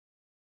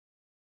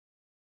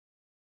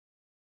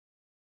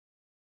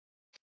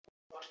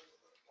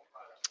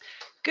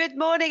Good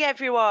morning,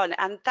 everyone,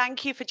 and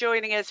thank you for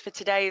joining us for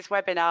today's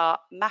webinar,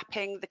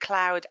 Mapping the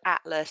Cloud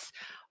Atlas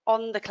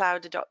on the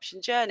Cloud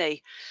Adoption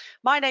Journey.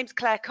 My name's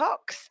Claire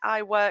Cox.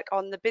 I work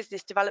on the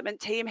business development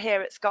team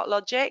here at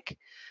ScottLogic.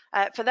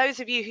 For those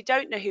of you who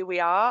don't know who we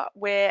are,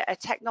 we're a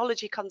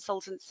technology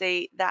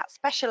consultancy that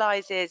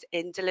specialises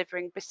in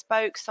delivering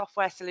bespoke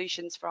software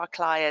solutions for our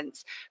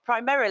clients,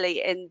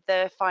 primarily in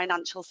the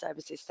financial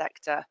services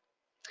sector.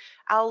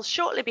 I'll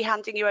shortly be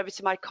handing you over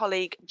to my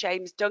colleague,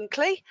 James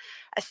Dunkerley,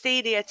 a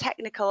senior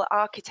technical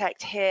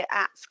architect here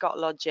at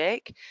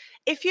ScottLogic.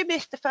 If you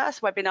missed the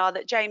first webinar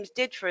that James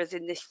did for us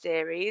in this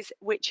series,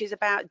 which is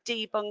about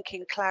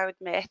debunking cloud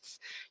myths,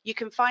 you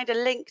can find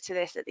a link to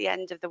this at the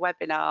end of the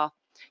webinar.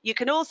 You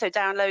can also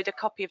download a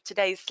copy of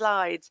today's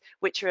slides,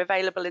 which are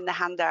available in the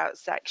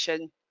handouts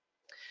section.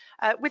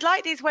 We'd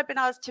like these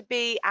webinars to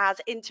be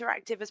as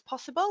interactive as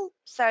possible.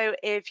 So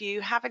if you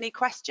have any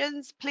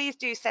questions, please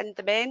do send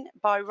them in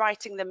by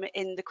writing them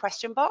in the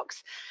question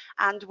box,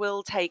 and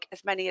we'll take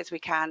as many as we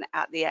can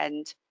at the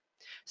end.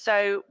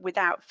 So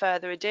without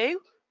further ado,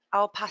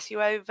 I'll pass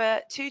you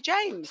over to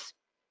James.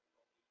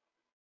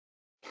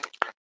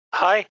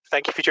 Hi,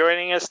 thank you for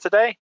joining us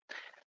today.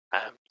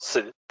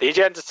 So the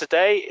agenda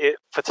today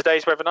for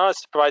today's webinar is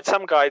to provide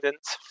some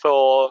guidance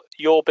for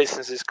your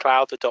business's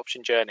cloud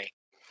adoption journey.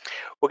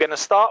 We're going to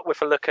start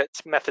with a look at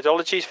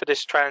methodologies for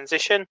this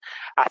transition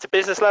at a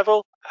business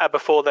level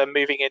before then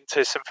moving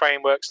into some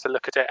frameworks to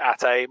look at it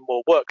at a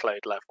more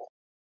workload level.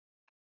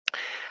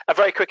 A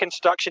very quick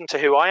introduction to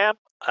who I am.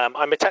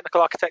 I'm a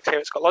technical architect here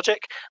at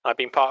ScottLogic. I've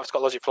been part of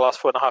ScottLogic for the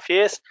last 4.5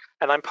 years,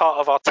 and I'm part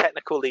of our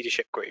technical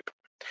leadership group.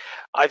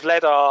 I've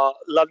led our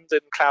London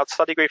Cloud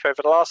Study Group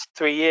over the last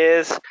 3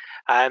 years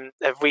and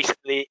have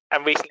recently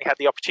had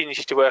the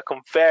opportunity to work on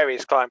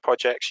various client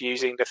projects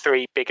using the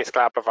 3 biggest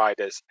cloud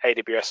providers,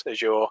 AWS,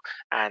 Azure,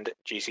 and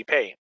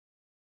GCP.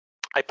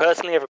 I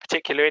personally have a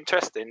particular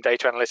interest in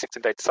data analytics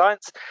and data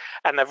science,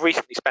 and I've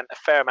recently spent a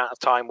fair amount of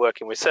time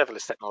working with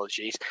serverless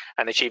technologies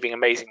and achieving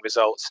amazing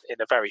results in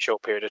a very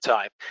short period of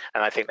time.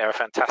 And I think they're a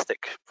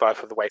fantastic drive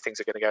for the way things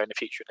are going to go in the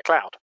future in the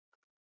cloud.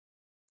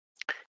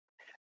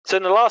 So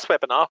in the last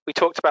webinar, we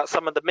talked about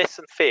some of the myths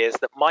and fears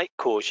that might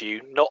cause you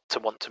not to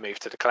want to move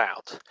to the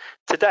cloud.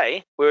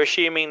 Today, we're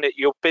assuming that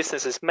your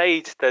business has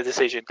made the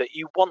decision that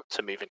you want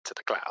to move into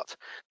the cloud.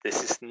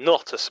 This is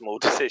not a small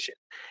decision.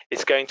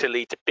 It's going to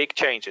lead to big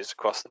changes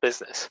across the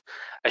business,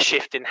 a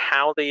shift in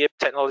how the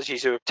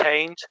technologies are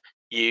obtained,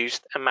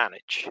 used, and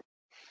managed.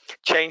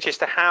 Changes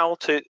to how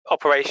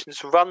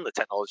operations run the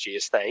technology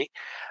estate,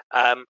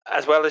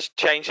 as well as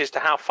changes to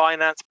how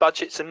finance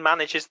budgets and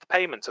manages the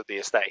payments of the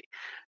estate,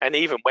 and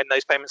even when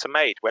those payments are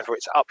made, whether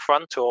it's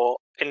upfront or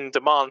in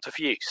demand of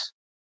use.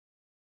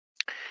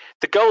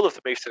 The goal of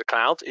the move to the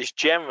cloud is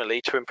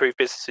generally to improve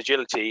business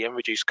agility and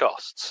reduce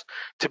costs,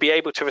 to be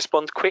able to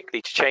respond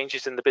quickly to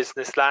changes in the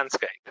business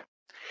landscape.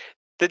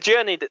 The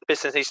journey that the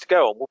business needs to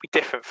go on will be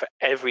different for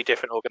every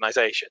different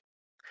organization.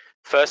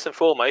 First and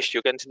foremost,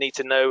 you're going to need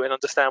to know and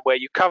understand where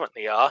you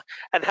currently are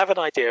and have an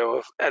idea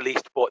of at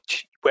least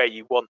where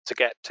you want to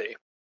get to.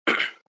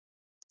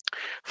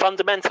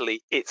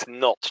 Fundamentally, it's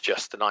not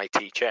just an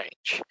IT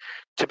change.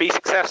 To be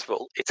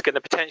successful, it's going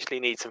to potentially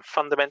need some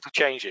fundamental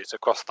changes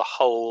across the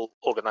whole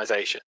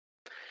organization.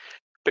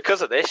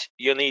 Because of this,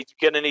 you're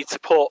going to need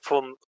support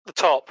from the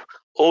top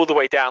all the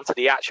way down to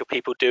the actual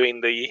people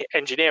doing the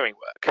engineering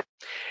work.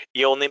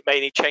 You may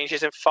need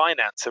changes in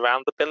finance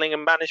around the billing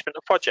and management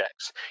of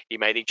projects. You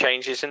may need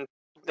changes in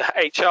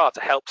HR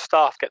to help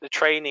staff get the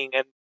training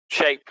and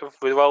shape of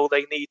the role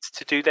they need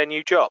to do their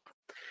new job.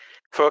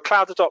 For a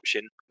cloud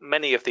adoption,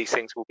 many of these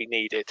things will be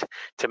needed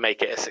to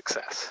make it a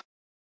success.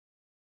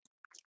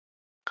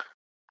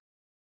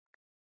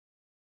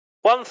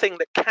 One thing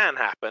that can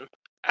happen,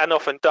 and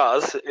often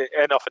does,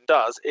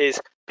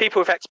 is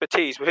people with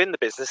expertise within the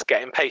business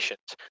get impatient.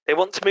 They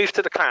want to move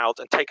to the cloud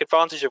and take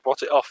advantage of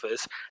what it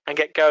offers and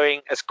get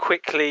going as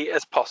quickly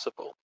as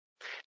possible.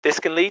 This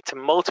can lead to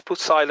multiple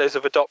silos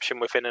of adoption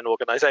within an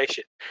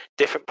organization,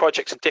 different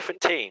projects and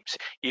different teams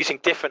using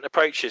different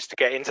approaches to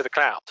get into the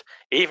cloud,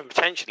 even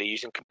potentially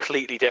using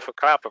completely different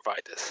cloud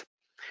providers.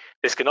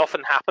 This can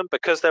often happen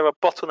because there are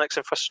bottlenecks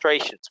and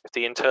frustrations with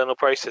the internal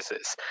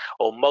processes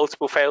or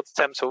multiple failed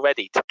attempts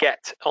already to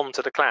get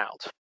onto the cloud.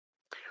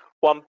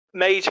 One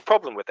major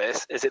problem with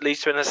this is it leads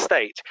to an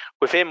estate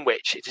within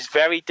which it is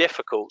very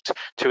difficult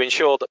to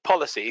ensure that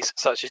policies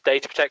such as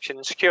data protection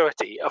and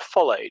security are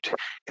followed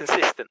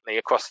consistently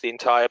across the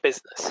entire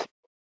business.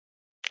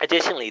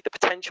 Additionally, the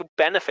potential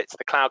benefits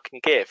the cloud can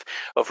give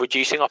of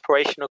reducing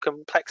operational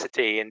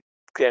complexity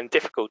and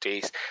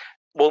difficulties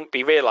won't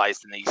be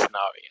realized in these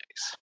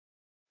scenarios.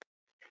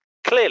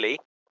 Clearly,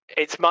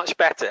 it's much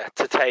better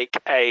to take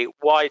a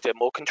wider,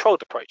 more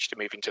controlled approach to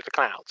moving to the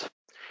cloud.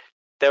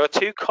 There are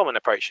 2 common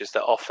approaches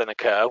that often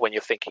occur when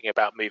you're thinking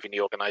about moving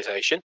the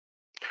organization.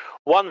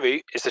 One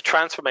route is the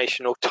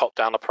transformational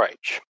top-down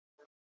approach.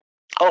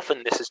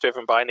 Often this is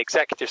driven by an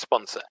executive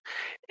sponsor.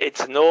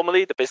 It's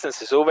normally the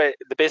business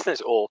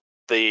or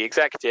the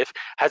executive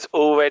has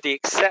already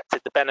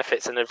accepted the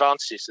benefits and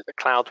advantages that the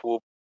cloud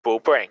will will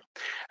bring.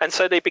 And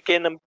so they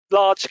begin a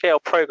large-scale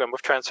program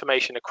of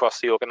transformation across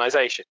the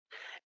organization.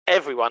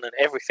 Everyone and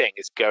everything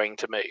is going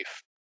to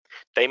move.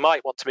 They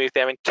might want to move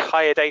their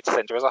entire data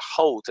center as a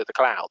whole to the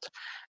cloud.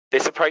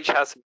 This approach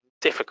has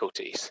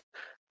difficulties.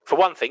 For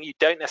one thing, you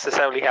don't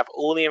necessarily have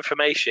all the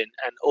information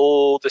and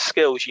all the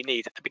skills you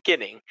need at the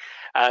beginning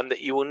that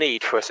you will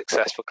need for a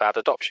successful cloud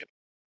adoption.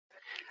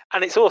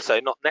 And it's also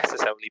not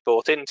necessarily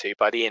bought into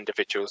by the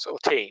individuals or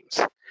teams.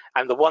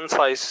 And the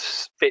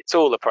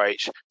one-size-fits-all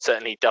approach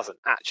certainly doesn't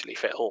actually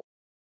fit all.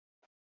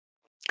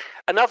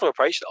 Another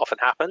approach that often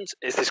happens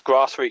is this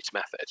grassroots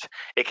method.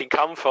 It can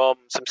come from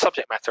some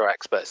subject matter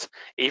experts,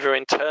 either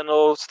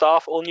internal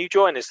staff or new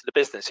joiners to the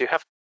business who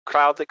have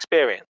cloud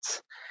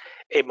experience.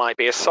 It might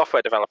be a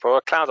software developer or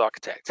a cloud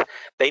architect.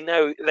 They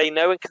know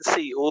and can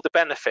see all the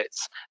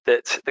benefits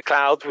that the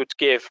cloud would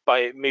give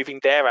by moving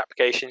their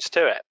applications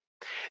to it.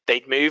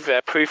 They'd move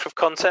their proof of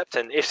concept,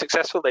 and if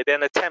successful, they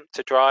then attempt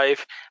to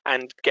drive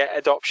and get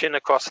adoption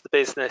across the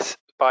business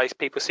by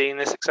people seeing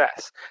the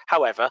success.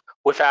 However,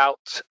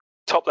 without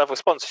top-level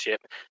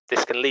sponsorship,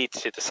 this can lead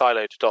to the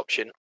siloed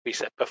adoption we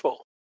said before.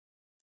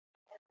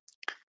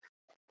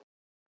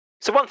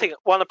 So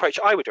one approach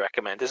I would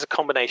recommend is a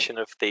combination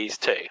of these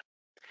two.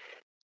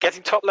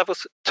 Getting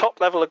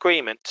top-level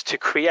agreement to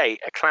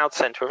create a cloud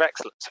center of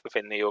excellence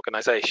within the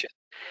organization.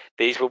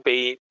 These will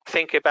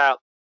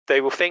they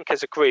will think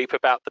as a group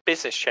about the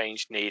business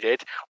change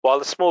needed,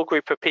 while a small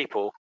group of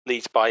people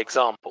leads by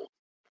example.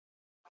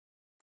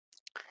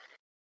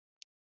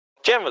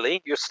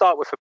 Generally, you'll start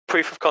with a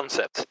proof of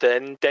concept,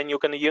 then you're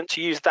going to want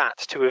to use that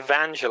to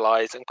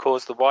evangelize and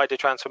cause the wider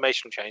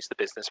transformational change the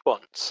business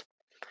wants.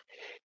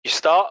 You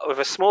start with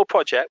a small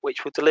project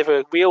which will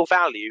deliver real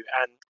value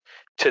and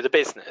to the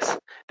business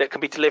that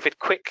can be delivered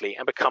quickly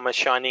and become a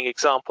shining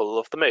example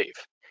of the move.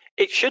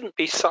 It shouldn't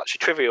be such a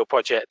trivial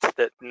project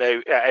that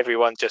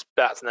everyone just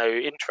bats no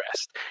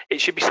interest.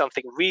 It should be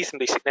something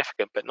reasonably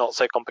significant, but not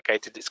so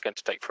complicated it's going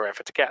to take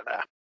forever to get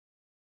there.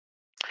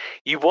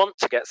 You want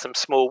to get some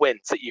small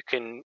wins that you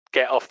can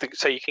get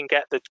so you can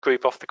get the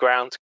group off the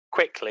ground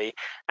quickly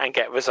and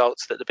get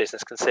results that the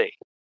business can see.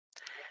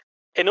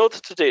 In order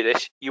to do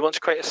this, you want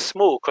to create a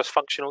small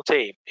cross-functional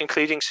team,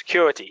 including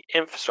security,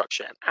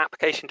 infrastructure, and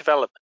application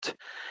development.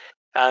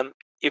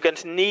 You're going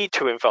to need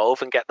to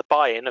involve and get the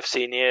buy-in of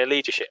senior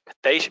leadership.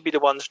 They should be the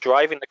ones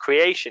driving the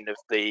creation of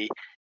the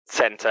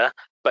center,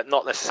 but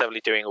not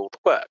necessarily doing all the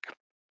work.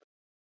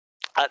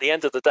 At the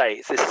end of the day,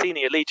 it's this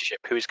senior leadership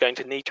who is going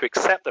to need to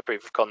accept the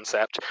proof of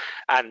concept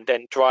and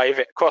then drive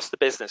it across the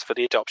business for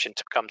the adoption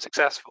to become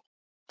successful.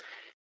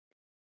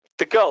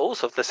 The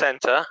goals of the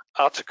center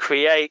are to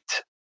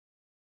create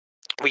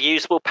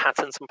reusable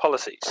patterns and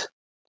policies.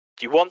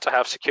 You want to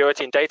have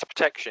security and data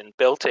protection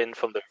built in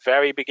from the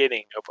very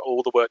beginning of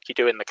all the work you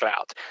do in the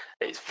cloud.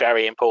 It's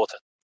very important.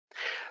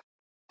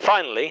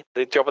 Finally,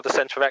 the job of the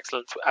Centre of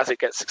Excellence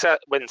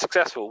when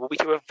successful will be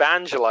to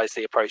evangelize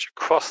the approach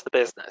across the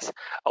business.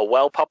 A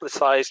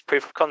well-publicized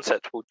proof of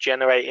concept will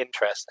generate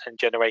interest and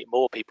generate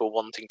more people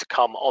wanting to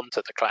come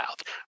onto the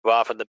cloud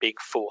rather than being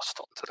forced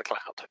onto the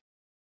cloud.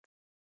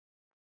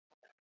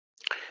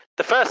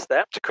 The first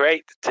step to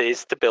create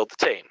is to build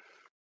the team.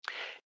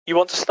 You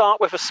want to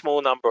start with a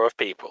small number of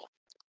people.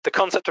 The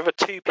concept of a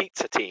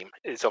two-pizza team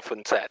is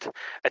often said.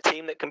 A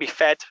team that can be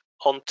fed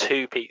on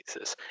 2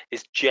 pizzas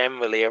is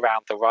generally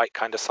around the right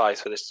kind of size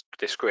for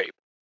this group.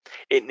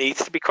 It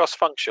needs to be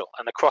cross-functional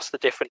and across the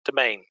different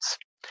domains.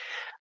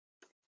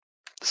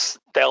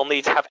 They'll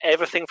need to have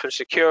everything from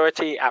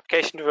security,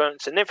 application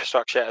development, and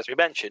infrastructure, as we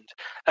mentioned,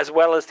 as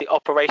well as the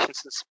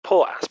operations and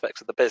support aspects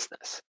of the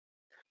business.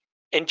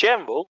 In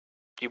general,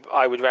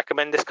 I would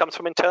recommend this comes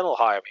from internal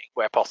hiring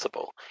where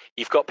possible.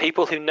 You've got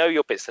people who know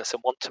your business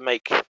and want to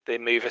make the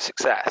move a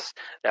success.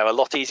 They're a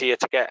lot easier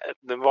to get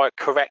the right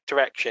correct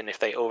direction if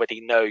they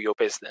already know your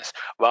business,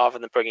 rather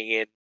than bringing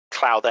in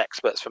cloud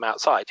experts from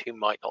outside who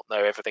might not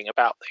know everything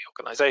about the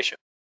organization.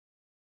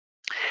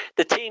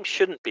 The team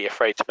shouldn't be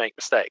afraid to make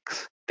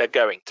mistakes. They're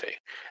going to.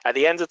 At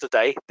the end of the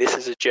day, this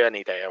is a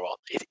journey they are on.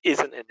 It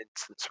isn't an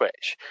instant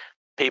switch.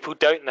 People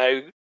don't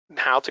know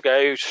how to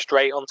go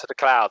straight onto the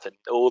cloud and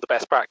all the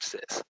best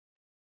practices.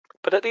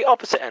 But at the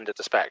opposite end of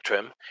the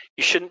spectrum,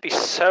 you shouldn't be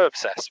so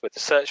obsessed with the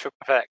search for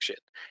perfection.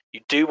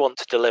 You do want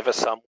to deliver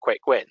some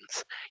quick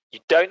wins. You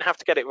don't have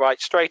to get it right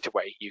straight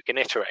away, you can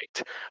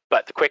iterate.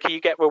 But the quicker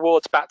you get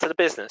rewards back to the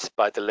business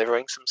by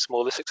delivering some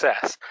smaller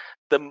success,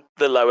 the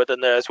lower the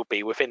nerves will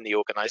be within the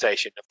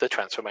organization of the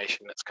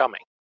transformation that's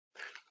coming.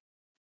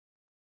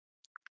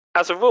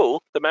 As a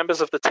rule, the members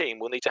of the team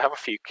will need to have a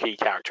few key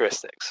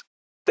characteristics.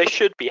 They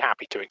should be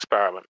happy to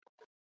experiment.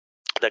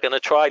 They're going to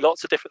try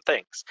lots of different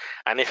things.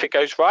 And if it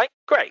goes right,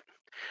 great.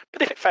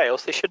 But if it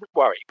fails, they shouldn't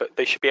worry, but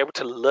they should be able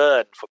to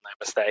learn from their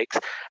mistakes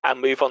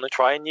and move on and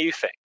try a new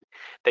thing.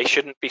 They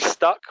shouldn't be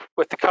stuck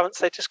with the current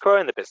status quo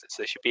in the business.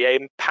 They should be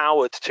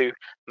empowered to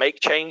make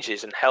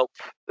changes and help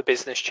the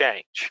business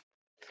change.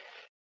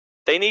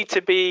 They need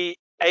to be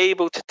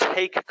able to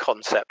take a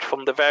concept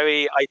from the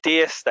very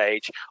idea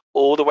stage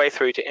all the way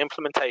through to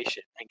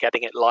implementation and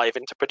getting it live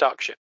into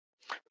production.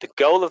 The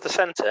goal of the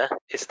centre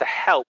is to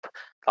help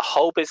the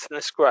whole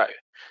business grow.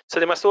 So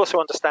they must also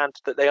understand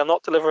that they are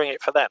not delivering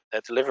it for them,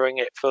 they're delivering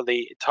it for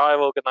the entire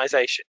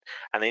organisation,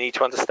 and they need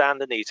to understand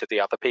the needs of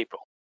the other people.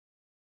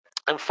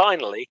 And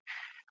finally,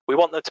 we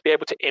want them to be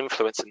able to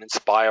influence and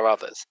inspire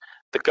others.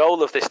 The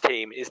goal of this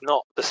team is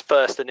not the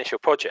first initial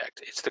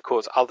project, it's to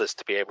cause others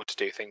to be able to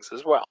do things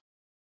as well.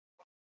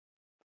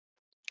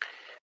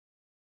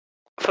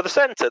 For the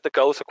centre, the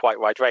goals are quite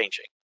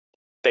wide-ranging.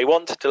 They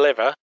want to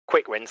deliver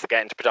quick wins to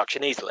get into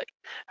production easily.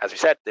 As we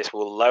said, this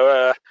will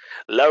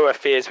lower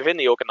fears within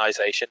the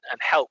organisation and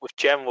help with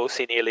general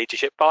senior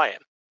leadership buy-in.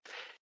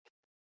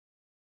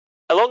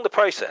 Along the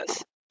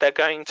process, they're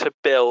going to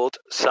build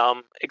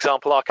some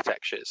example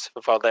architectures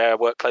for their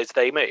workloads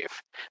they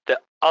move that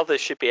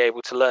others should be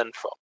able to learn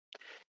from.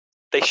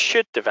 They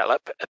should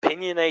develop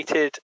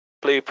opinionated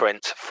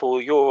blueprints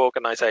for your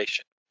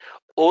organisation.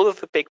 All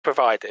of the big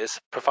providers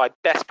provide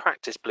best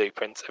practice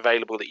blueprints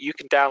available that you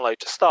can download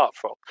to start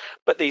from,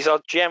 but these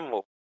are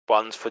general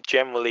ones for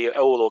generally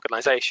all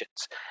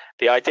organisations.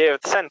 The idea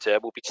of the centre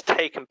will be to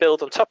take and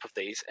build on top of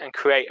these and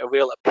create a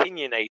real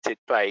opinionated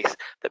base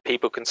that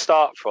people can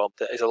start from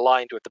that is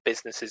aligned with the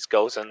business's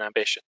goals and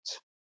ambitions.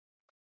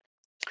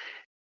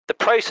 The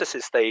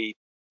processes they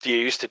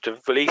use to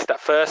release that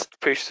first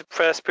proof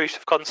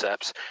of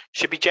concepts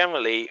should be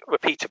generally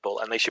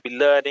repeatable, and they should be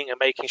learning and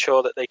making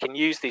sure that they can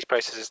use these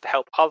processes to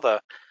help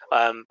other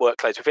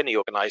workloads within the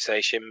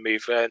organisation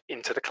move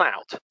into the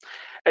cloud.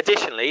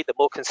 Additionally, the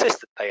more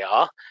consistent they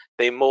are,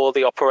 the more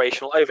the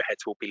operational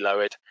overheads will be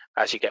lowered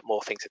as you get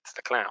more things into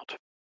the cloud.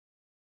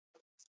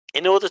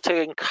 In order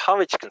to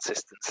encourage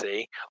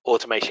consistency,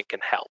 automation can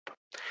help.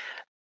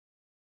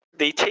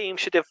 The team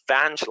should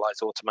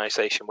evangelize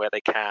automation where they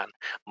can,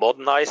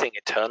 modernizing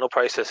internal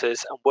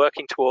processes and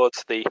working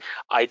towards the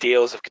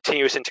ideals of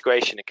continuous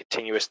integration and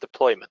continuous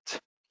deployment.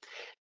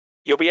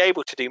 You'll be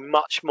able to do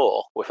much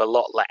more with a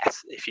lot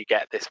less if you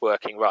get this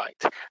working right.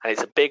 And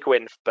it's a big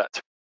win,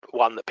 but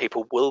one that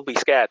people will be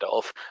scared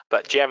of.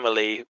 But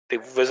generally, the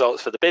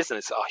results for the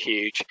business are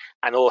huge,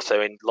 and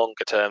also in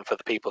longer term for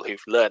the people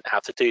who've learned how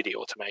to do the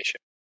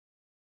automation.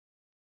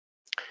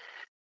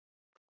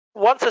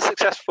 Once a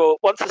successful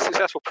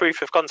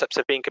proof of concepts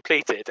have been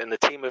completed and the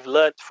team have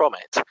learnt from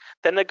it,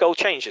 then the goal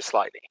changes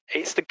slightly.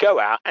 It's to go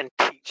out and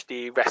teach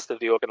the rest of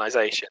the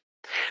organisation.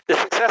 The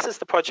successes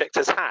the project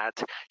has had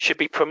should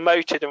be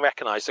promoted and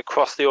recognised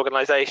across the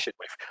organisation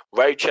with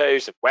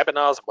roadshows and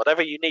webinars and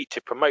whatever you need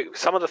to promote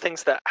some of the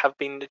things that have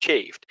been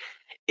achieved.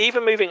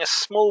 Even moving a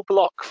small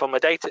block from a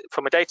data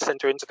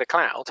centre into the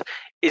cloud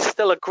is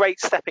still a great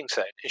stepping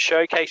stone, and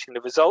showcasing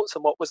the results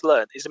and what was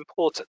learned is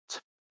important.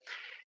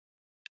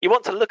 You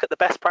want to look at the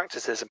best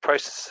practices and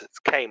processes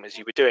that came as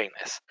you were doing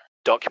this,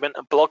 document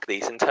and blog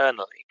these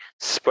internally,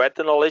 spread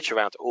the knowledge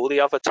around all the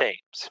other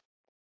teams.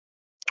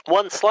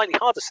 One slightly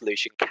harder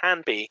solution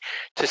can be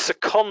to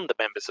second the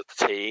members of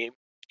the team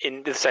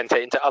in the centre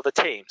into other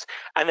teams,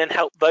 and then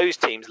help those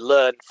teams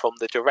learn from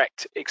the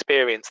direct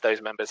experience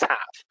those members have.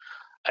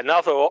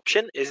 Another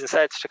option is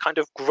instead to kind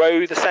of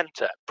grow the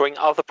centre, bring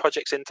other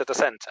projects into the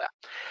centre.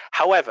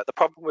 However, the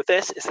problem with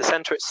this is the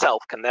centre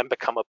itself can then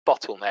become a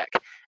bottleneck,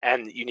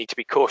 and you need to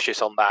be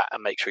cautious on that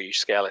and make sure you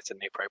scale it in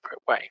the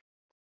appropriate way.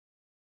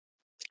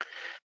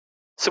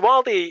 So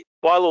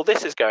while all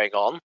this is going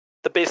on,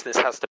 the business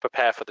has to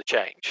prepare for the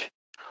change.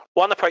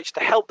 One approach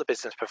to help the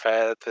business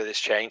prepare for this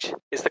change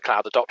is the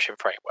Cloud Adoption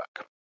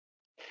Framework.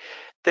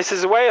 This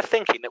is a way of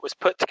thinking that was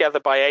put together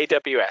by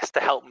AWS to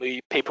help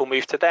people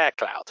move to their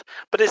cloud,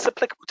 but it's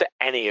applicable to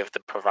any of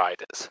the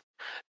providers.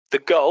 The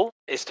goal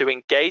is to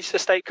engage the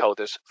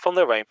stakeholders from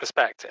their own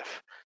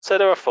perspective. So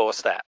there are 4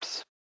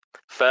 steps.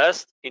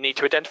 First, you need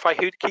to identify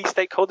who the key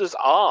stakeholders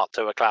are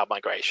to a cloud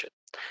migration.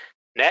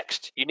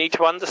 Next, you need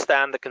to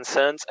understand the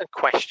concerns and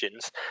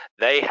questions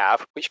they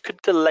have which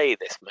could delay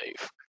this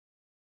move.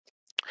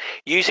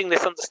 Using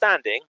this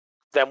understanding,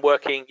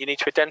 you need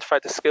to identify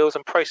the skills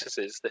and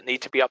processes that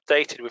need to be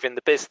updated within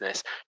the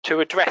business to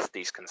address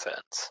these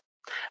concerns.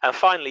 And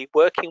finally,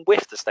 working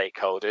with the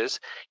stakeholders,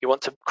 you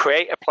want to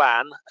create a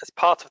plan as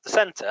part of the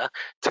centre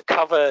to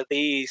cover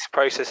these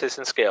processes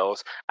and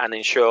skills and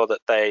ensure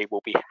that they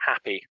will be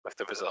happy with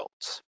the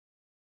results.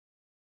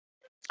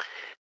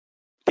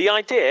 The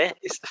idea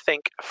is to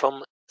think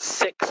from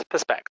 6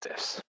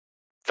 perspectives.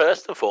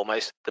 First and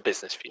foremost, the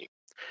business view.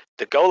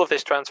 The goal of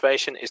this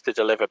transformation is to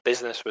deliver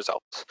business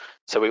results.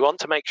 So we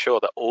want to make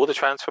sure that all the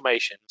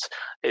transformations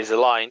is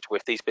aligned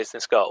with these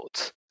business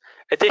goals.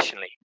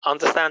 Additionally,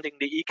 understanding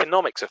the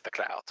economics of the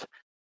cloud.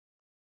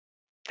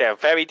 They are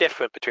very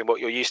different between what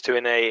you're used to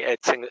in a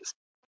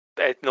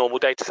normal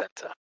data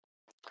center.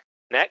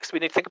 Next, we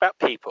need to think about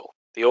people.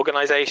 The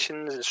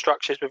organizations and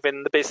structures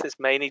within the business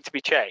may need to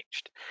be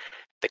changed.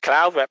 The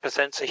cloud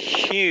represents a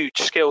huge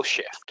skill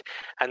shift,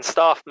 and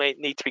staff may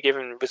need to be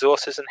given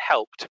resources and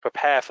help to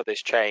prepare for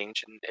this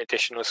change and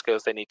additional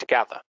skills they need to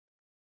gather.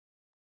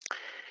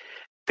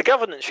 The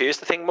governance view is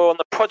to think more on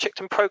the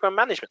project and program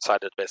management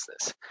side of the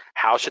business.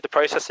 How should the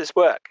processes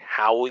work?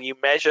 How will you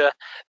measure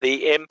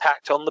the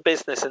impact on the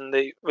business and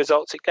the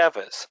results it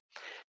gathers?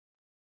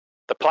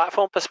 The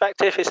platform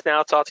perspective is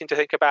now starting to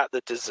think about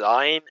the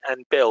design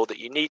and build that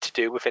you need to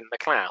do within the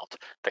cloud.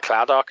 The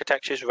cloud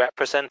architectures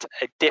represent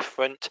a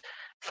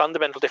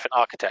fundamental different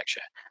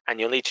architecture, and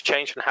you'll need to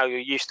change from how you're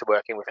used to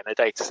working within a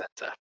data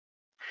center.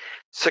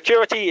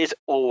 Security is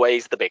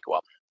always the big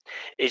one.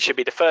 It should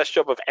be the first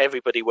job of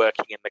everybody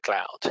working in the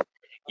cloud.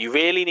 You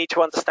really need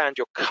to understand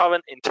your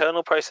current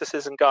internal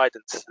processes and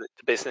guidance that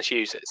the business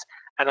uses,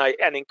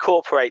 and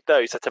incorporate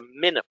those at a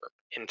minimum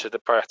into the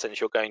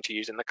patterns you're going to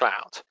use in the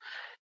cloud.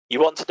 You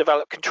want to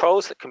develop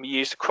controls that can be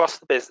used across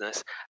the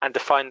business and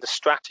define the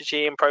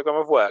strategy and program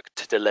of work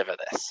to deliver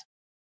this.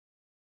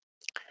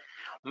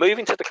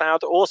 Moving to the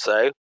cloud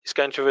also is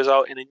going to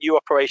result in a new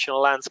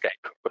operational landscape,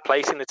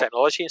 replacing the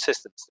technology and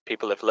systems that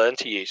people have learned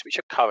to use, which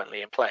are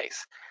currently in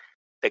place.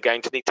 They're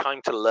going to need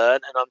time to learn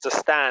and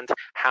understand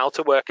how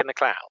to work in the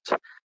cloud,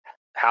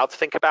 how to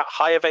think about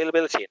high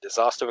availability and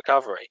disaster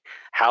recovery,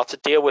 how to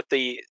deal with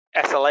the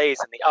SLAs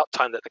and the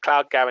uptime that the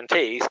cloud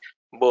guarantees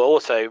will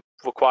also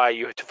require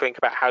you to think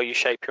about how you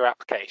shape your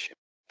application.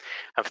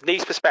 And from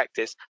these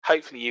perspectives,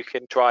 hopefully you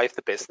can drive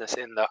the business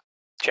in the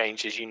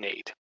changes you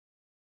need.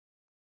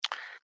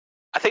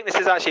 I think this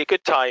is actually a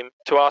good time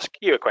to ask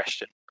you a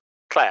question.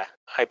 Claire,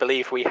 I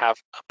believe we have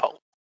a poll.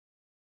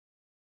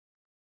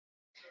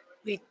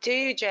 We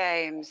do,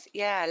 James.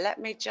 Yeah, let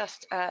me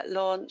just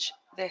launch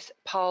this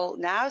poll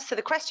now. So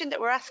the question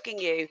that we're asking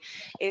you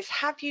is,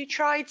 have you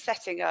tried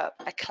setting up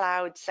a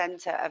cloud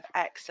center of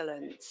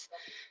excellence?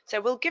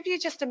 So we'll give you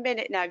just a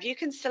minute now. If you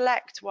can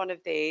select one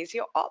of these,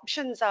 your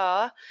options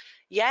are,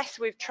 yes,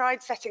 we've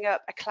tried setting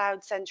up a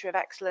cloud center of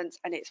excellence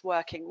and it's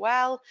working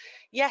well.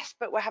 Yes,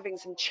 but we're having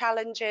some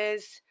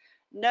challenges.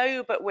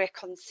 No, but we're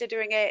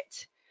considering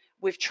it.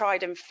 We've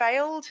tried and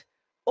failed,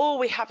 or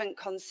we haven't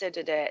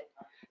considered it.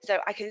 So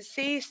I can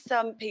see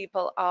some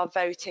people are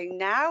voting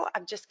now.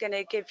 I'm just going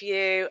to give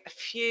you a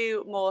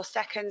few more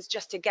seconds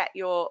just to get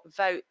your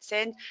votes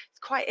in. It's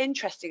quite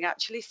interesting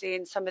actually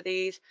seeing some of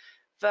these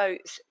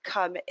votes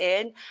come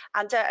in,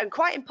 and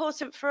quite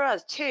important for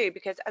us too,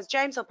 because as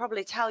James will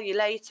probably tell you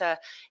later,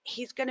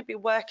 he's going to be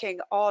working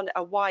on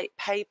a white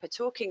paper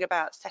talking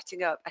about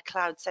setting up a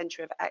cloud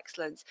center of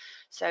excellence.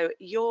 So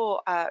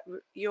your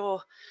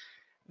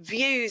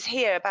views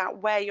here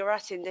about where you're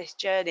at in this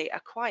journey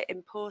are quite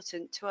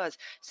important to us.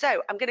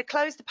 So I'm going to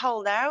close the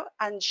poll now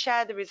and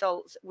share the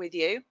results with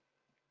you.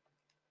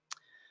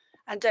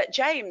 And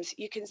James,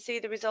 you can see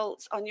the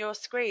results on your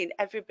screen.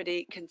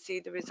 Everybody can see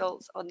the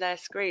results on their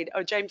screen.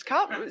 Oh, James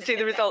can't see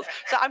the results.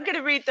 So I'm going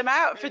to read them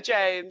out for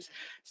James.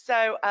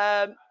 So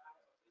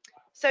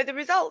the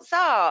results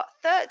are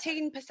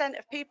 13%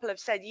 of people have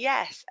said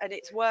yes, and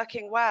it's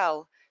working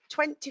well.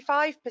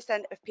 25%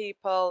 of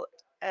people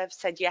have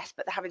said yes,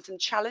 but they're having some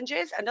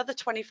challenges. Another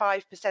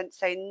 25%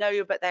 say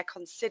no, but they're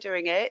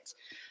considering it.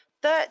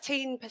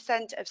 13%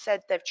 have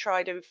said they've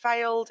tried and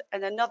failed,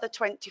 and another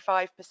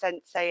 25%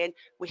 saying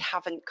we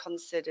haven't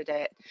considered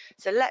it.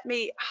 So let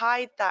me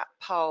hide that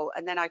poll,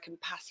 and then I can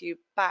pass you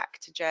back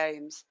to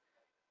James.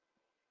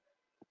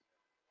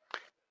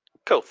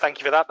 Cool, thank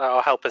you for that.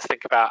 That'll help us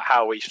think about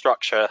how we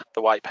structure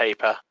the white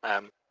paper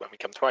when we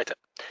come to write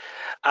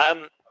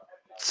it.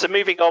 So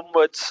moving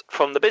onwards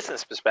from the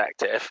business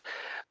perspective,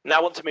 now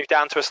I want to move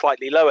down to a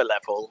slightly lower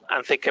level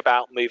and think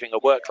about moving a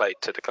workload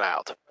to the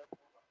cloud.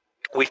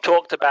 We've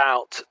talked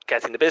about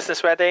getting the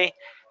business ready,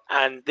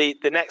 and the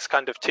next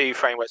kind of two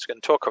frameworks we're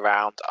going to talk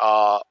around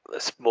are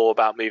more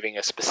about moving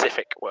a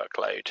specific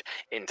workload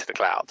into the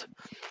cloud.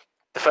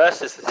 The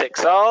first is the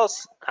 6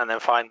 R's, and then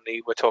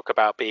finally we'll talk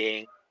about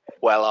being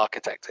well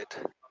architected.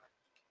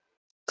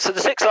 So the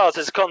 6 R's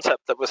is a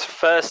concept that was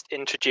first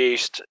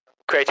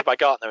created by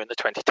Gartner in the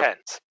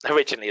 2010s,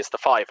 originally as the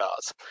 5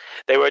 R's.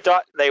 They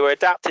were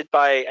adapted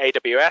by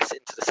AWS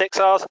into the 6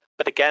 R's,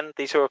 but again,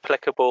 these are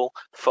applicable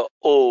for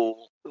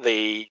all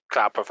the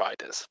cloud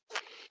providers.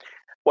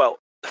 Well,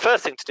 the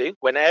first thing to do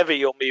whenever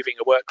you're moving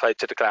a workload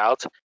to the cloud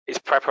is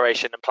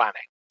preparation and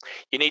planning.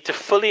 You need to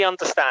fully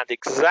understand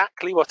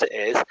exactly what it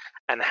is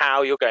and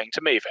how you're going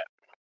to move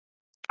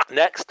it.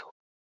 Next,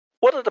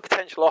 what are the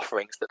potential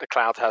offerings that the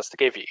cloud has to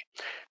give you?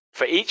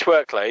 For each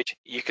workload,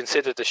 you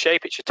consider the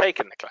shape it should take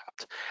in the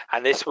cloud,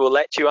 and this will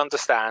let you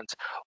understand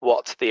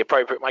what the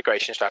appropriate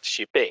migration strategy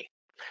should be.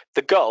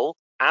 The goal,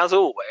 as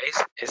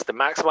always, is to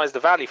maximize the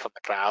value from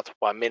the cloud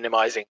while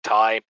minimizing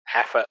time,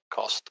 effort,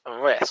 cost,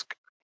 and risk.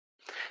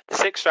 The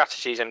 6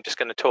 strategies I'm just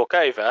going to talk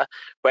over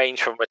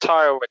range from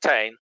retire or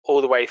retain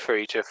all the way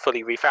through to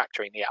fully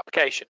refactoring the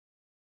application.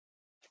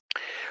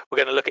 We're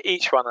going to look at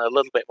each one in a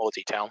little bit more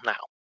detail now.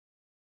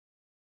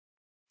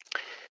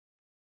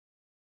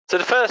 So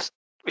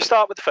we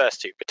start with the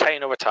first two,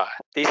 retain or retire.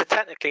 These are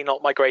technically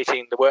not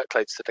migrating the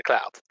workloads to the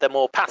cloud. They're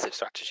more passive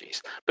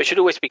strategies, but should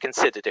always be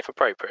considered if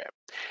appropriate.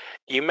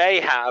 You may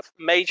have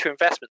major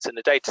investments in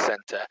the data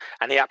center,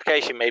 and the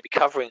application may be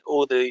covering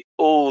all the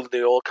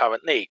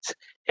current needs,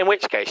 in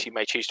which case you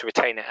may choose to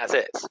retain it as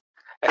is.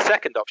 A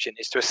second option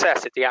is to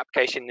assess if the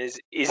application is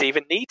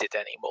even needed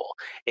anymore.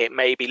 It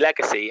may be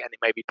legacy, and it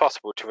may be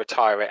possible to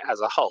retire it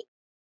as a whole.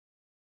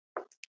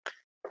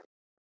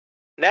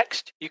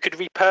 Next, you could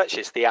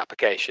repurchase the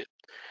application.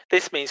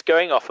 This means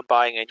going off and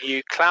buying a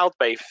new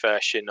cloud-based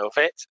version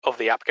of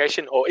the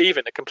application, or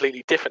even a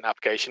completely different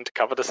application to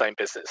cover the same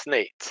business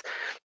needs.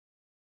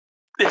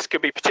 This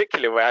could be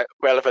particularly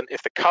relevant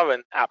if the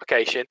current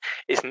application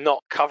is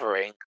not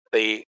covering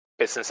the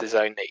business's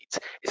own needs.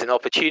 It's an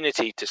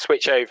opportunity to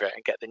switch over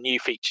and get the new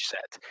feature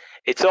set.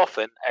 It's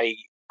often a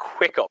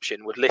quick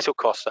option with little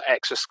cost or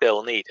extra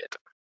skill needed.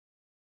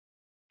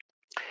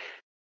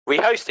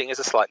 Rehosting is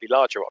a slightly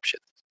larger option.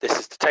 This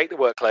is to take the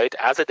workload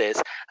as it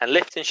is and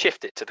lift and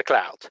shift it to the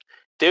cloud.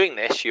 Doing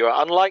this, you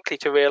are unlikely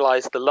to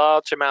realize the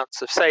large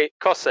amounts of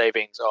cost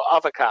savings or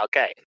other cloud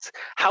gains.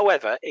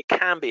 However, it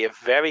can be a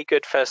very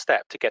good first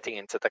step to getting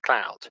into the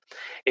cloud.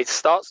 It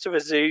starts to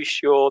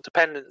reduce your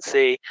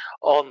dependency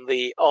on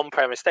the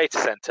on-premise data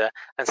center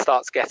and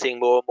starts getting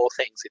more and more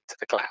things into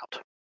the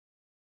cloud.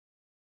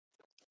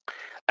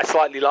 A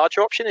slightly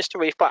larger option is to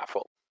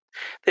re-platform.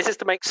 This is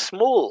to make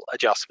small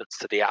adjustments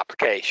to the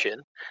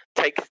application,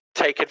 take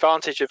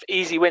advantage of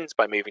easy wins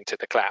by moving to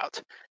the cloud.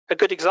 A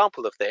good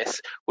example of this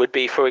would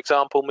be, for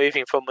example,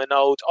 moving from an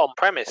old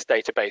on-premise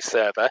database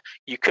server.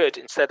 You could,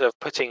 instead of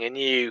putting a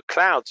new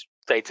cloud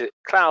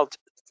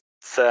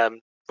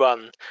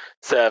run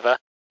server,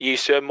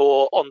 use a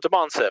more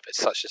on-demand service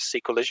such as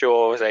SQL Azure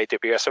or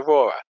AWS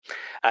Aurora,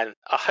 and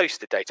a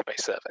hosted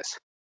database service.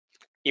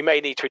 You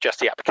may need to adjust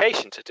the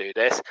application to do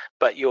this,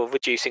 but you're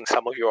reducing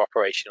some of your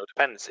operational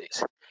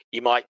dependencies.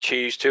 You might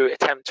choose to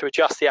attempt to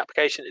adjust the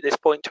application at this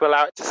point to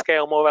allow it to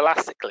scale more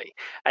elastically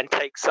and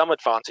take some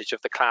advantage of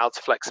the cloud's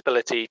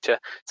flexibility to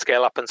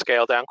scale up and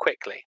scale down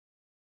quickly.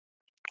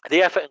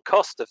 The effort and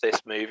cost of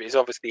this move is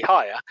obviously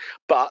higher,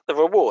 but the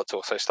rewards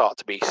also start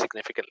to be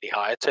significantly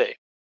higher too.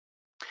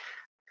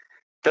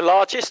 The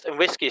largest and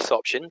riskiest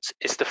options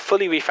is to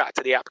fully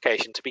refactor the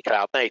application to be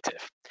cloud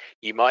native.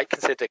 You might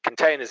consider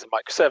containers and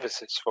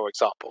microservices, for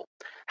example.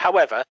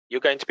 However,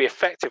 you're going to be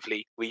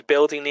effectively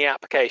rebuilding the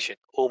application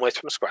almost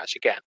from scratch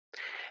again.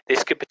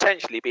 This could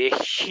potentially be a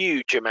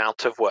huge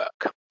amount of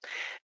work.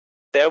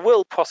 There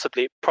will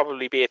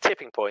probably be a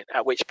tipping point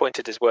at which point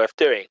it is worth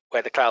doing,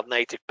 where the cloud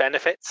native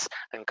benefits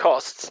and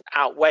costs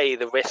outweigh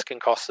the risk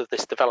and cost of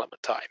this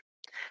development time.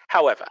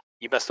 However,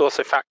 you must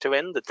also factor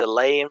in the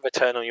delay in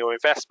return on your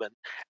investment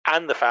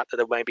and the fact that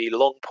there may be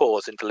long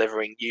pause in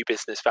delivering new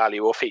business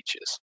value or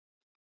features.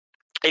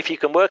 If you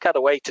can work out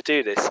a way to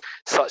do this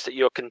such that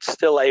you're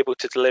still able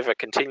to deliver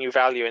continued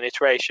value and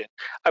iteration,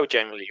 I would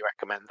generally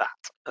recommend that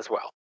as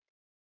well.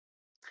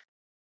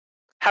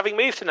 Having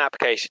moved an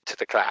application to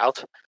the cloud,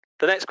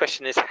 the next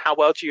question is how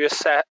well do you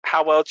assess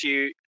how well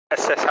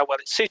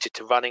it's suited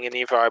to running in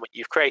the environment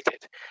you've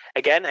created?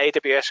 Again,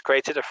 AWS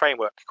created a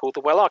framework called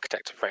the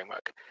Well-Architected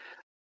framework.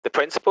 The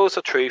principles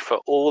are true for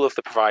all of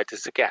the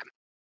providers again.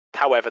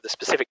 However, the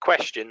specific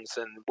questions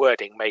and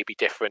wording may be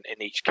different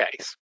in each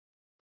case.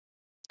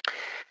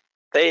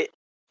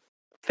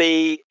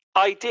 The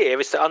idea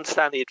is to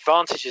understand the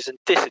advantages and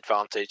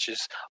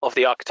disadvantages of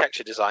the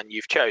architecture design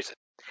you've chosen.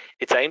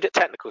 It's aimed at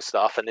technical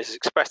staff and is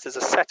expressed as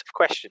a set of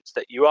questions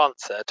that you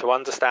answer to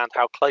understand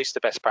how close to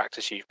best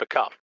practice you've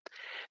become.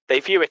 They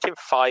view it in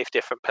 5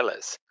 different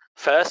pillars.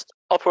 First,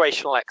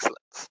 operational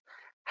excellence.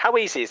 How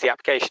easy is the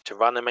application to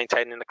run and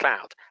maintain in the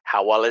cloud?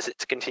 How well is it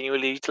to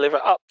continually deliver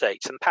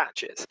updates and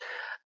patches?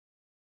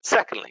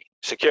 Secondly,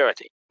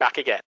 security. Back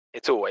again,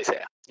 it's always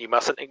here. You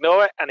mustn't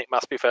ignore it, and it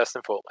must be first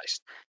and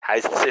foremost. How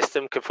is the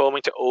system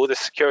conforming to all the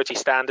security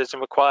standards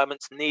and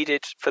requirements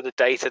needed for the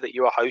data that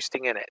you are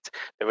hosting in it?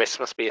 The risks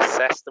must be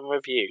assessed and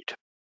reviewed.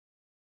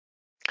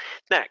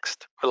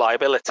 Next,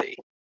 reliability.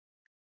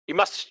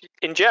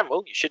 In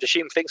general, you should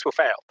assume things will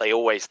fail. They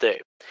always do.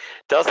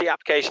 Does the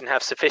application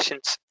have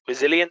sufficient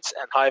resilience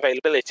and high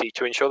availability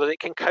to ensure that it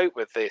can cope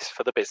with this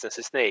for the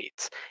business's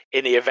needs?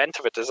 In the event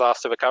of a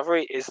disaster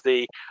recovery, is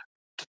the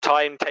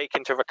time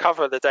taken to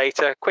recover the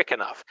data quick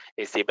enough?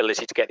 Is the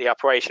ability to get the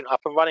operation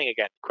up and running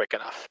again quick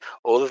enough?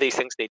 All of these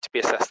things need to be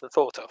assessed and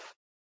thought of.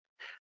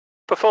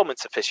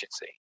 Performance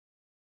efficiency.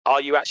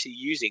 Are you actually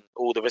using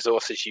all the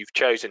resources you've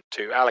chosen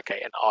to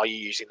allocate, and are you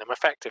using them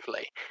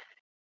effectively?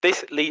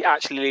 This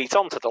actually leads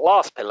on to the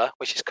last pillar,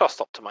 which is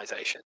cost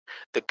optimization.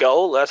 The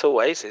goal, as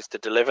always, is to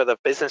deliver the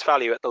business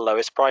value at the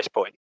lowest price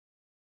point.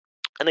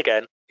 And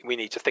again, we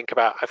need to think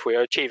about if we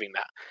are achieving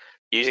that.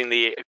 Using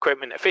the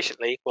equipment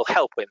efficiently will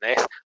help in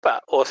this,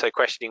 but also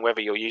questioning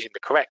whether you're using the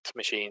correct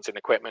machines and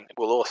equipment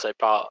will also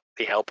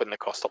partly help in the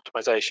cost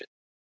optimization.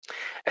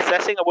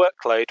 Assessing a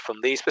workload from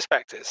these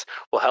perspectives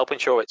will help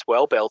ensure it's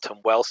well built and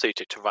well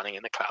suited to running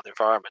in the cloud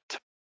environment.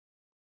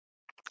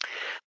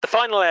 The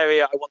final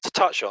area I want to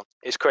touch on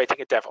is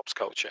creating a DevOps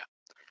culture.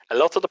 A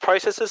lot of the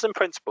processes and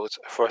principles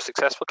for a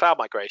successful cloud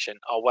migration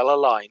are well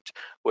aligned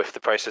with the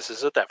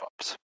processes of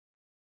DevOps.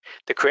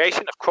 The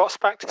creation of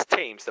cross-practice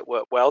teams that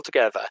work well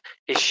together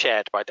is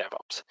shared by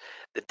DevOps.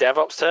 The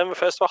DevOps term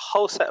refers to a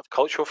whole set of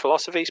cultural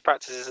philosophies,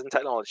 practices, and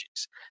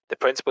technologies. The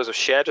principles of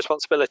shared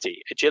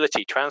responsibility,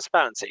 agility,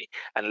 transparency,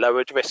 and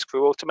lowered risk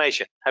through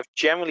automation have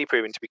generally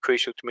proven to be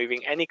crucial to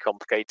moving any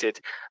complicated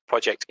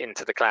project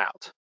into the cloud.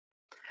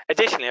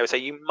 Additionally, I would say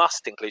you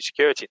must include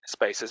security in the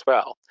space as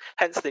well,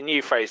 hence the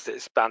new phrase that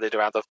is banded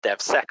around of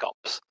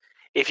DevSecOps.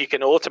 If you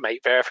can automate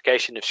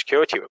verification of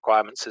security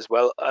requirements as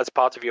well as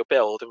part of your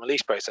build and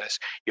release process,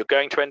 you're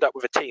going to end up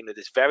with a team that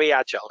is very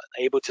agile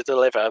and able to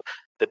deliver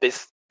the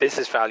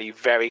business value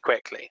very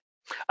quickly.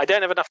 I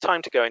don't have enough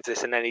time to go into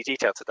this in any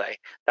detail today.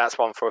 That's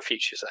one for a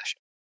future session.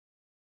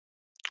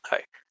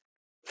 Okay.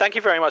 Thank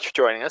you very much for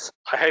joining us.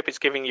 I hope it's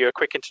giving you a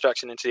quick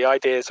introduction into the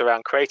ideas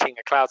around creating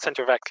a cloud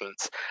center of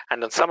excellence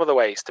and on some of the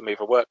ways to move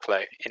a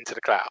workflow into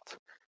the cloud.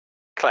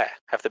 Claire,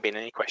 have there been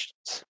any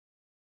questions?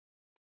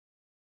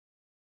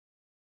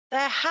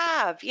 There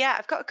have, yeah.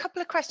 I've got a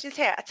couple of questions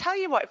here. I tell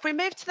you what, if we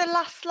move to the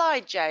last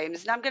slide,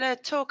 James, and I'm going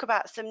to talk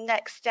about some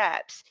next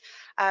steps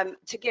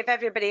to give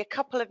everybody a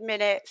couple of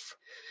minutes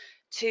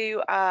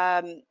to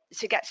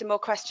get some more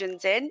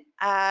questions in.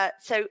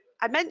 So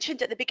I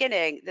mentioned at the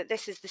beginning that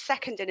this is the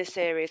second in a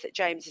series that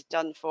James has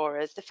done for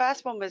us. The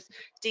first one was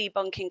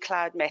debunking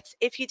cloud myths.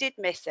 If you did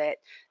miss it,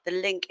 the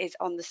link is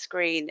on the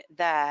screen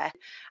there.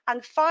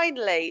 And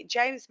finally,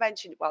 James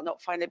mentioned, well,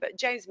 not finally, but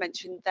James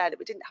mentioned there that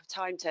we didn't have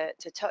time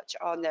to touch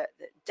on the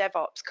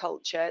DevOps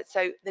culture.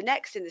 So the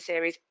next in the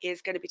series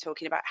is going to be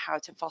talking about how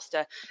to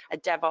foster a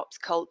DevOps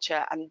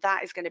culture, and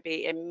that is going to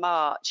be in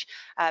March.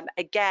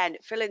 Again,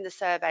 fill in the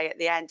survey at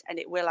the end and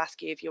it will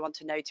ask you if you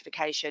want a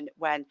notification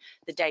when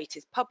the date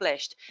is published.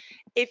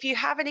 If you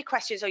have any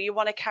questions or you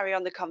want to carry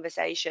on the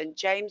conversation,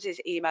 James's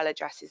email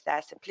address is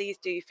there, so please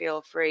do feel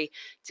free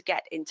to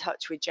get in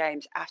touch with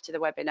James after the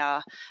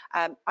webinar.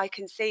 I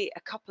can see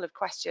a couple of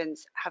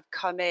questions have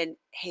come in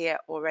here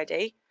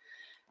already.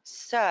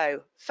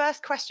 So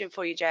first question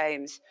for you,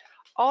 James.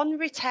 On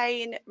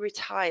retain,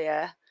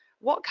 retire,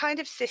 what kind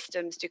of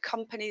systems do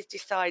companies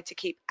decide to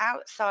keep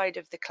outside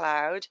of the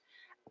cloud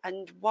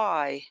and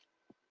why?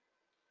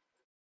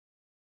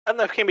 And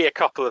there can be a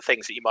couple of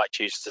things that you might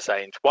choose to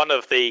say. And one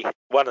of the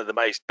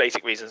most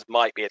basic reasons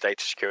might be a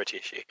data security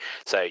issue.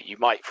 So you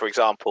might, for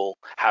example,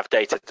 have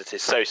data that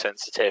is so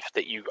sensitive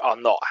that you are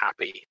not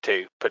happy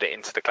to put it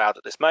into the cloud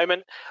at this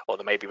moment, or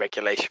there may be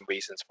regulation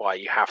reasons why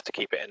you have to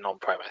keep it in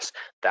on-premise.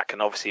 That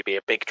can obviously be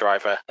a big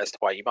driver as to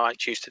why you might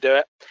choose to do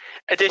it.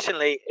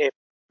 Additionally,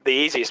 the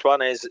easiest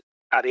one is,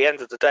 at the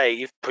end of the day,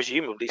 you've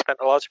presumably spent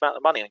a large amount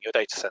of money on your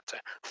data center.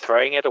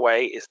 Throwing it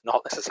away is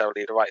not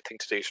necessarily the right thing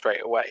to do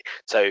straight away.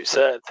 So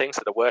certain things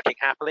that are working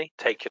happily,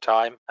 take your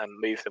time and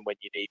move them when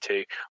you need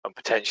to, and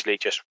potentially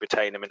just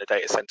retain them in the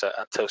data center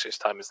until such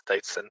time as the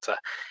data center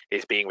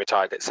is being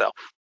retired itself.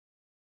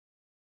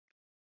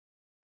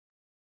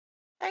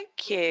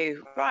 Thank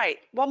you. Right,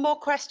 one more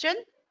question.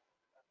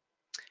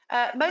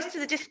 Most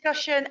of the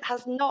discussion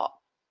has not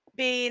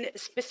been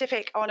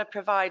specific on a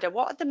provider.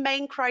 What are the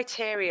main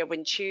criteria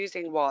when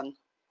choosing one?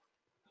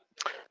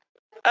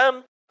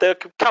 There are a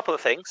couple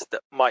of things that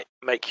might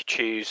make you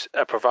choose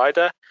a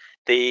provider.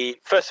 The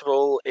first of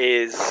all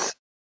is,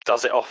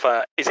 is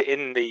it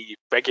in the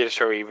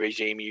regulatory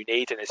regime you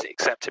need, and is it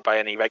accepted by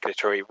any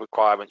regulatory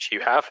requirements you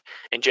have?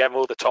 In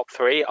general, the top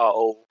three are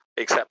all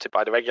accepted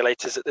by the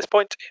regulators at this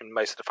point in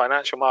most of the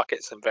financial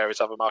markets and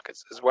various other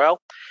markets as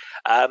well.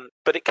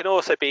 But it can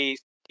also be,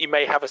 you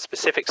may have a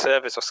specific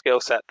service or skill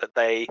set that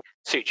they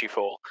suit you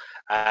for.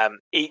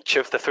 Each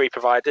of the three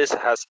providers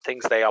has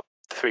things they are,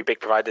 the three big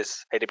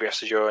providers,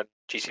 AWS, Azure, and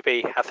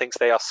GCP, have things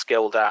they are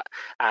skilled at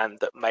and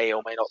that may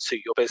or may not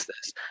suit your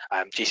business.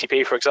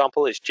 GCP, for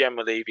example, is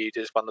generally viewed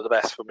as one of the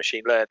best for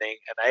machine learning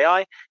and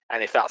AI,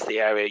 and if that's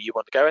the area you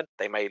want to go in,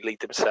 they may lead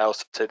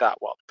themselves to that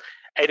one.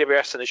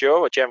 AWS and Azure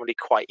are generally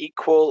quite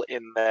equal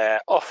in their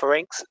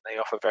offerings. They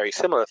offer very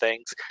similar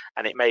things,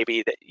 and it may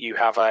be that you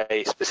have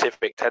a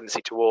specific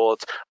tendency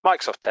towards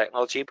Microsoft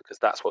technology because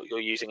that's what you're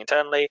using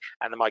internally,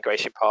 and the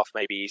migration path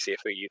may be easier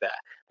for you there.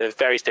 There's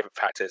various different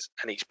factors,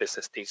 and each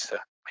business needs to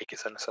make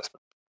its own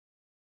assessment.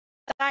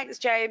 Thanks,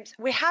 James.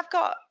 We have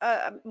got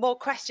more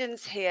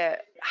questions here.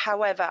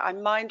 However,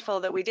 I'm mindful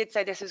that we did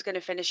say this was going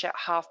to finish at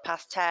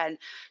 10:30.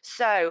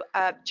 So,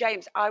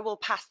 James, I will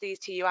pass these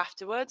to you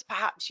afterwards.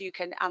 Perhaps you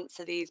can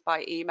answer these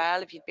by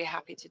email if you'd be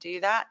happy to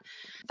do that.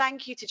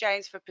 Thank you to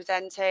James for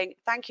presenting.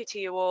 Thank you to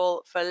you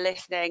all for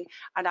listening.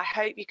 And I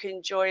hope you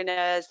can join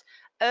us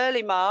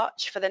early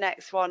March for the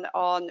next one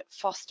on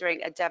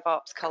fostering a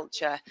DevOps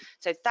culture.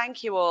 So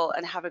thank you all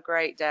and have a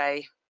great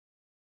day.